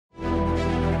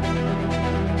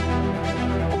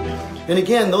And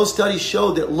again, those studies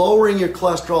showed that lowering your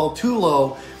cholesterol too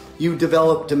low, you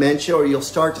develop dementia, or you'll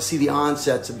start to see the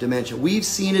onsets of dementia. We've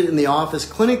seen it in the office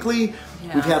clinically.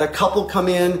 Yeah. We've had a couple come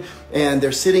in and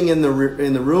they're sitting in the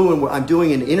room and I'm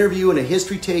doing an interview and a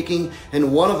history taking,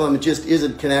 and one of them just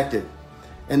isn't connected.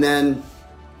 And then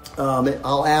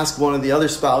I'll ask one of the other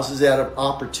spouses at an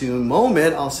opportune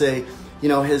moment, I'll say, you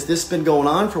know, has this been going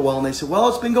on for a while? And they say, well,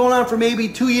 it's been going on for maybe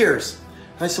 2 years.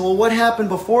 I said, well, what happened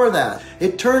before that?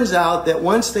 It turns out that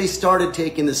once they started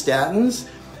taking the statins,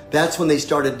 that's when they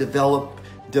started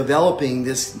developing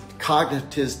this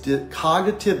cognitive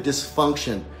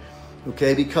dysfunction,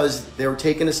 okay, because they were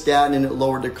taking a statin and it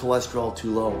lowered their cholesterol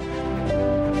too low.